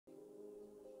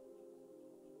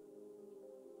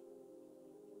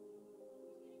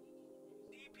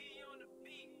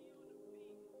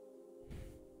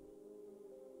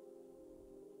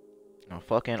A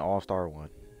fucking all-star one.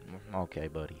 Okay,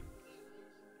 buddy.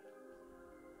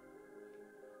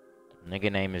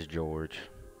 Nigga name is George.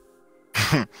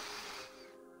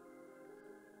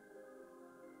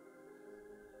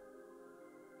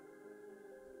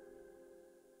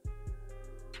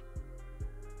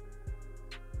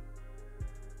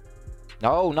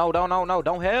 No, no, no,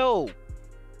 don't help.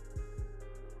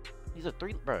 He's a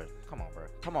three, bro. Come on, bro.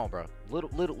 Come on, bro.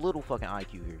 Little fucking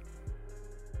IQ here.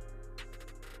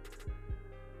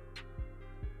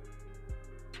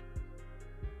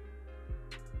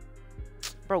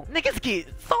 Bro, niggas get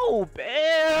so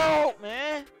bad,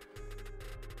 man.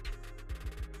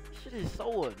 Shit is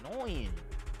so annoying.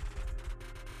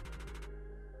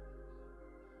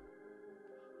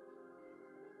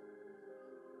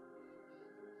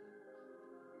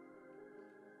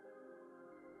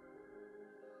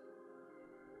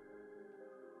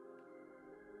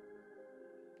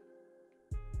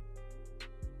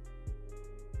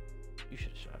 You should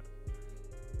have shot.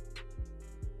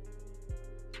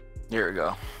 Here we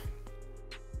go.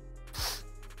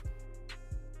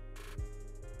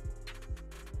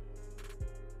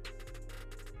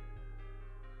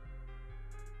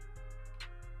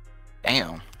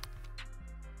 Damn.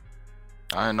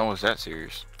 I didn't know it was that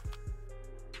serious.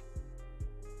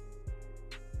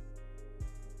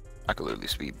 I could literally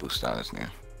speed boost down this nigga.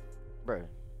 Bro,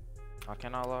 I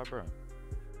cannot lie, bro.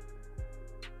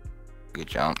 Get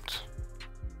jumped.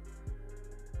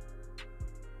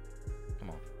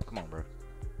 Come on, bro.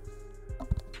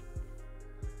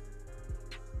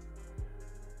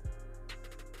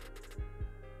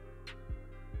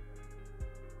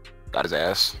 Got his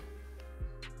ass.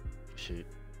 Shit,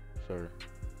 sir.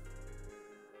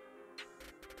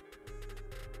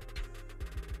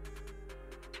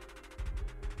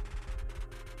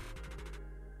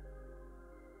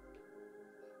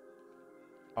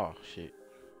 Oh shit.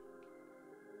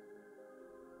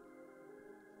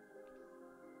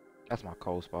 That's my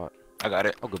cold spot. I got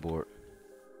it. Oh, good board.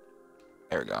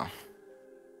 There we go.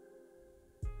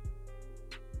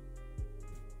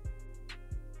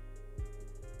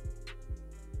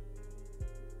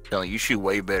 Yo, you shoot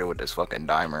way better with this fucking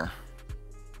dimer.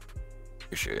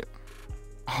 Your shit.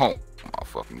 Oh my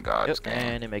fucking god. Yep, This game.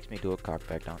 and it makes me do a cock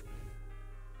back down.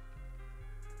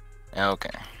 Okay.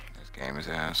 This game is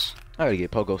ass. I gotta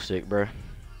get pogo stick, bro.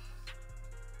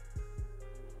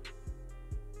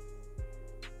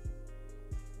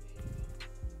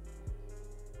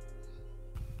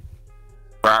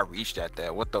 Bro, I reached at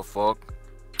that. What the fuck?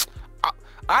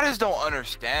 I just don't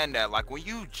understand that. Like, when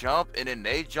you jump and then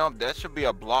they jump, that should be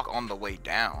a block on the way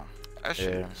down. That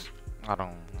shit Yeah. is... I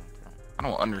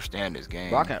don't understand this game.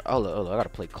 Bro, I can. Hold up, I gotta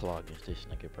play claw against this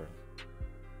nigga, bro.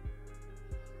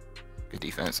 Good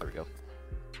defense. There we go.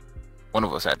 One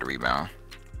of us had to rebound.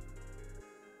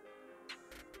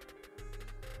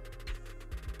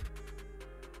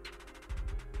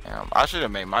 Damn, I should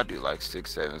have made my dude like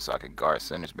 6'7" so I could guard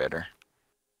centers better.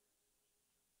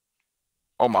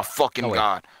 Oh my fucking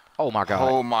god. Oh my god.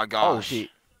 Oh my gosh. Oh shit.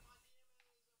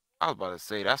 I was about to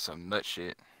say, that's some nut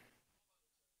shit.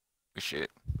 Good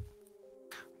shit.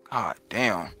 God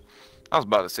damn. I was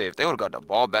about to say, if they would have got the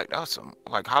ball back, that was some...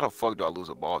 Like, how the fuck do I lose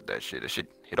a ball with that shit? That shit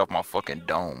hit off my fucking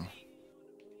dome.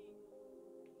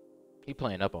 He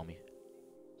playing up on me.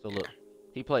 So look,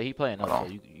 he playing up. Hold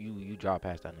So you drop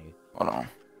past that nigga. Hold on.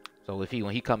 So if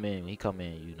when he come in,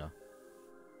 you know.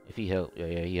 If he help, yeah,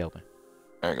 he helping.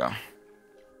 There you go.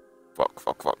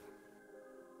 Fuck.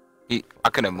 I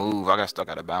couldn't move. I got stuck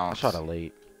out of I bounds. shot a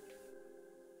late.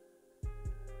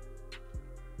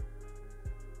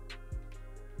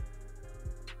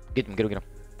 Get him.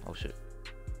 Oh shit.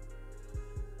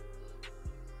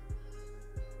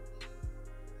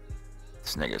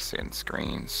 This nigga's setting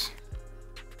screens.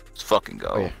 Let's fucking go.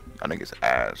 Oh, yeah. That nigga's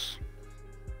ass.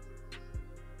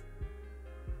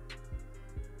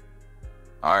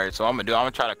 Alright, so I'm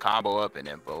gonna try to combo up and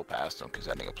then blow past him because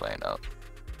that nigga playing up.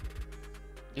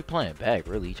 He playing back,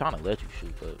 really. He trying to let you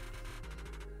shoot, but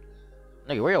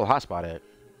nigga, where your hot spot at?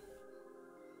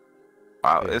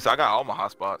 Wow, Yeah. I got all my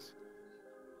hot spots.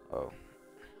 Oh.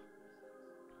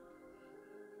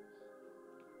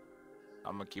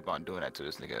 I'm gonna keep on doing that till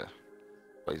this nigga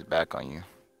plays back on you.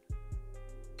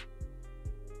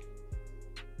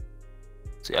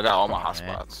 See, I got all my hot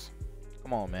spots.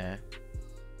 Come on, man.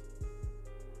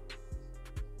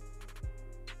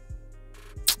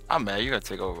 I'm mad. You gotta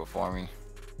take over for me.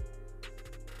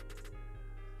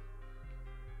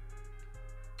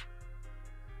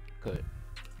 Good.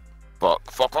 Fuck.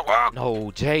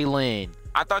 No, Jalen.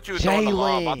 I thought you were throwing the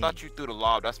lob. I Jalen. thought you threw the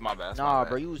lob. That's my bad. That's my Nah, bad.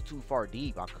 bro, you was too far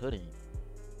deep. I couldn't.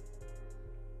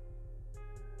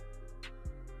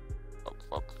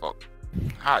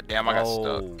 God damn, I got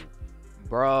stuck. Oh,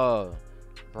 bruh.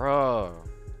 Bruh.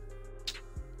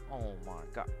 Oh my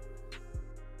god.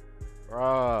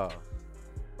 Bruh.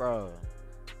 Bruh.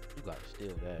 You gotta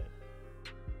steal that.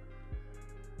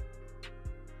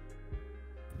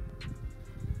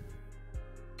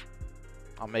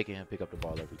 I'm making him pick up the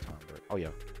ball every time, bro. Oh, yeah.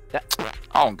 That.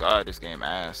 Oh, God, this game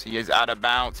ass. He is out of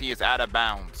bounds. He is out of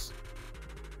bounds.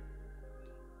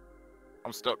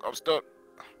 I'm stuck. I'm stuck.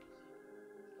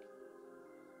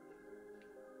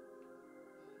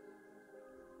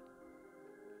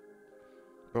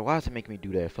 Bro, why does it make me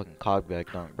do that fucking cog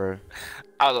back dunk, bro?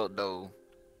 I don't know.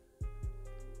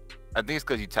 I think it's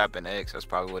because you tap in X. That's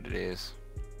probably what it is.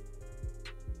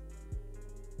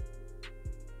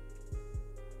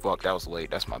 Fuck, that was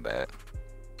late. That's my bad.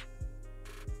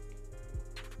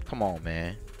 Come on,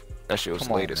 man. That shit was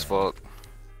Come late on, as man. fuck.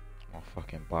 My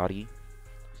fucking body.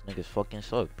 These niggas fucking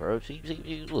suck, bro. See,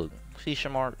 look. See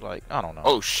Shamar, like, I don't know.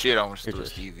 Oh, shit. I almost threw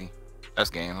just... Stevie. That's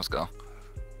game. Let's go.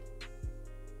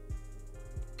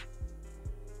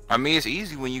 I mean, it's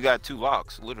easy when you got two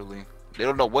locks, literally. They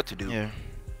don't know what to do. Yeah.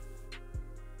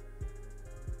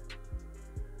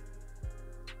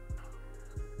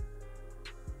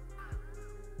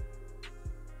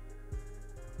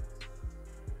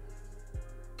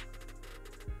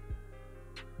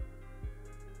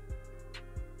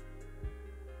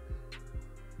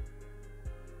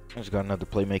 I just got another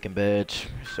playmaking badge,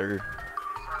 sir.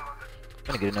 I'm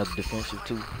gonna get another defensive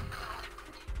too.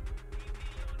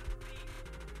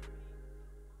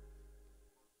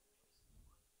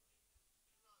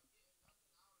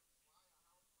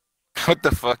 What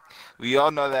the fuck? We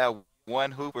all know that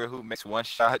one hooper who makes one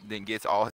shot then gets all